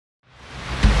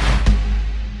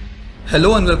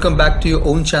Hello and welcome back to your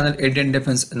own channel Indian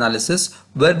Defense Analysis,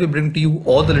 where we bring to you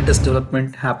all the latest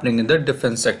development happening in the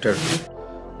defense sector.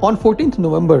 On 14th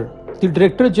November, the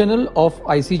Director General of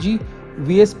ICG,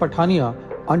 S Pathania,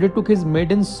 undertook his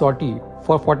maiden sortie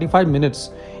for 45 minutes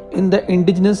in the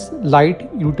indigenous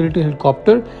light utility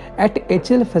helicopter at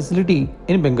HL facility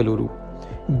in Bengaluru.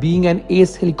 Being an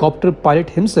ace helicopter pilot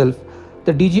himself,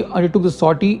 the DG undertook the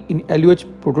sortie in LUH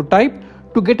prototype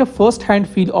to get a first-hand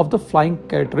feel of the flying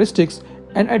characteristics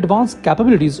and advanced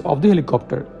capabilities of the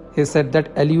helicopter. He said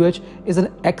that LUH is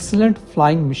an excellent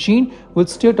flying machine with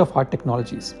state-of-the-art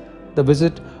technologies. The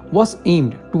visit was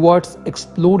aimed towards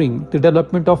exploring the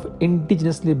development of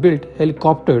indigenously built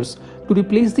helicopters to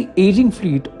replace the aging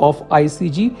fleet of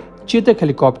ICG Chetak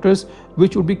helicopters,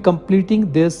 which would be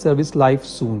completing their service life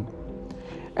soon.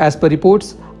 As per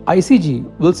reports,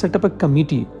 ICG will set up a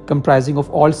committee comprising of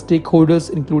all stakeholders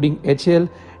including HL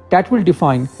that will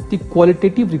define the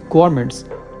qualitative requirements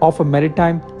of a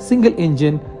maritime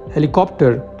single-engine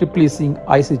helicopter replacing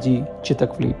ICG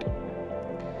Chetak fleet.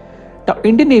 The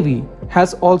Indian Navy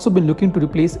has also been looking to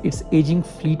replace its aging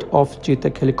fleet of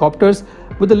Chetak helicopters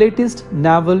with the latest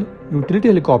Naval utility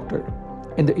helicopter.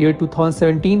 In the year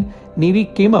 2017, Navy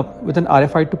came up with an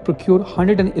RFI to procure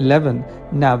 111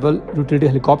 Naval utility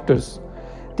helicopters.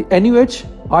 The NUH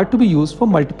are to be used for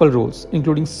multiple roles,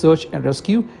 including search and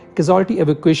rescue, casualty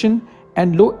evacuation,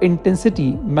 and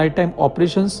low-intensity maritime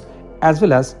operations, as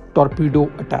well as torpedo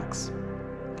attacks.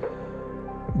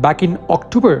 Back in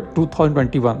October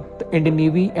 2021, the Indian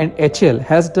Navy and HL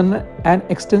has done an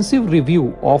extensive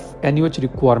review of NUH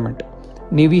requirement.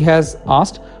 Navy has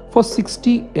asked for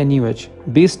 60 NUH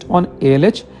based on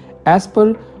ALH as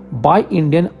per by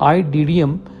Indian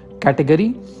IDDM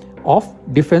category of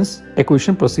defense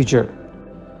acquisition procedure.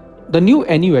 The new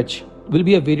NUH will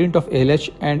be a variant of ALH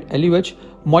and LUH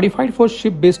modified for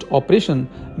ship-based operation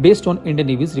based on Indian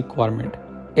Navy's requirement.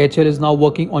 HL is now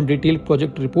working on detailed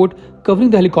project report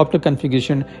covering the helicopter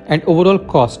configuration and overall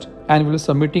cost and will be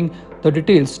submitting the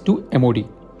details to MOD.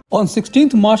 On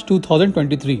 16th March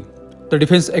 2023, the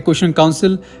Defence Acquisition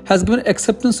Council has given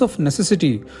acceptance of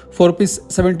necessity for Rs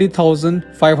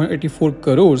 70,584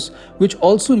 crores, which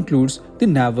also includes the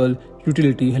naval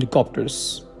utility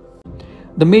helicopters.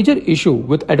 The major issue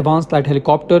with advanced light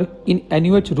helicopter in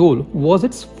NUH role was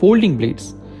its folding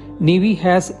blades. Navy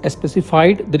has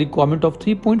specified the requirement of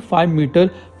 3.5 meter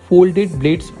folded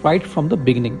blades right from the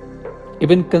beginning.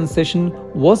 Even concession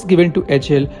was given to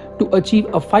HL to achieve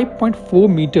a 5.4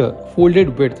 meter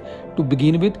folded width to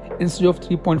begin with instead of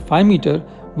 3.5 meter,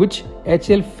 which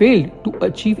HL failed to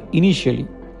achieve initially.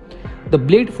 The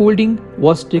blade folding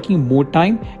was taking more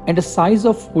time and the size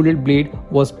of folded blade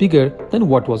was bigger than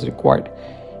what was required.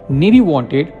 Navy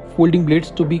wanted folding blades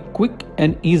to be quick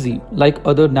and easy like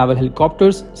other naval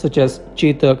helicopters such as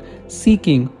Chetak, Sea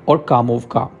King or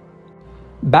Kamovka.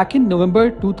 Back in November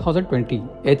 2020,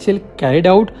 HL carried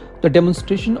out the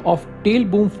demonstration of tail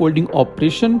boom folding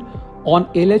operation on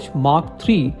LH Mark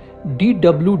III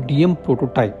DWDM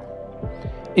prototype.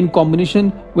 In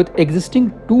combination with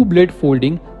existing two-blade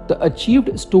folding, the achieved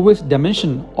stowage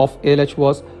dimension of LH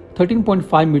was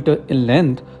 13.5 meter in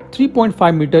length,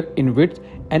 3.5 meter in width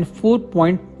and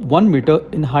 4.1 meter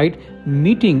in height,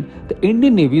 meeting the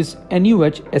Indian Navy's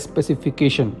NUH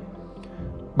specification.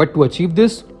 But to achieve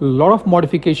this, a lot of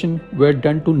modifications were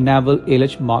done to Naval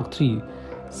LH Mark III.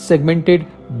 Segmented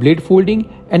blade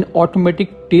folding and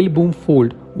automatic tail boom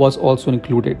fold was also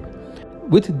included.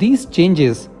 With these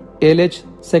changes, LH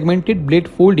segmented blade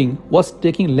folding was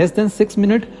taking less than 6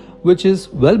 minutes, which is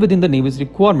well within the Navy's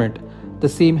requirement. The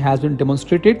same has been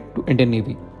demonstrated to Indian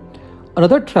Navy.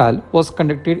 Another trial was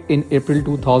conducted in April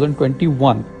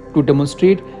 2021 to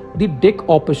demonstrate the deck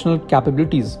operational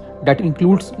capabilities that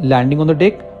includes landing on the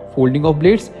deck, folding of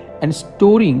blades and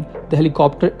storing the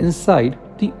helicopter inside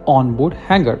the onboard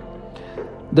hangar.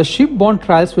 The shipborne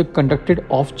trials were conducted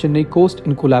off Chennai coast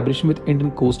in collaboration with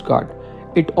Indian Coast Guard.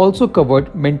 It also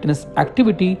covered maintenance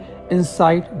activity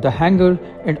inside the hangar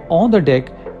and on the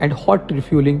deck and hot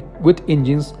refueling with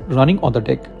engines running on the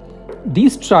deck.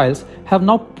 These trials have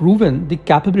now proven the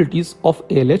capabilities of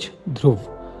ALH Dhruv.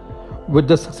 With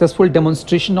the successful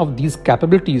demonstration of these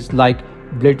capabilities like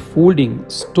blade folding,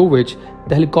 stowage,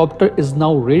 the helicopter is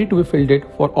now ready to be fielded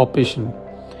for operation.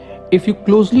 If you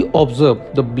closely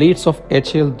observe the blades of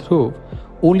HL Dhruv,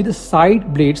 only the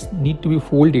side blades need to be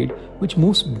folded, which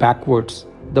moves backwards.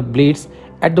 The blades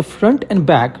at the front and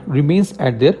back remains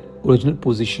at their original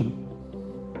position.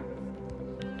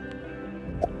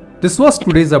 This was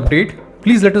today's update.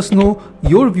 Please let us know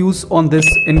your views on this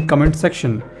in comment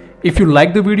section. If you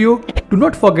like the video, do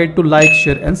not forget to like,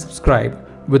 share and subscribe.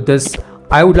 With this,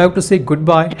 I would like to say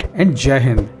goodbye and Jai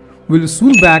Hind. We'll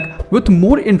soon back with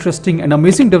more interesting and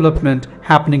amazing development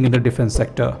happening in the defense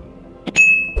sector.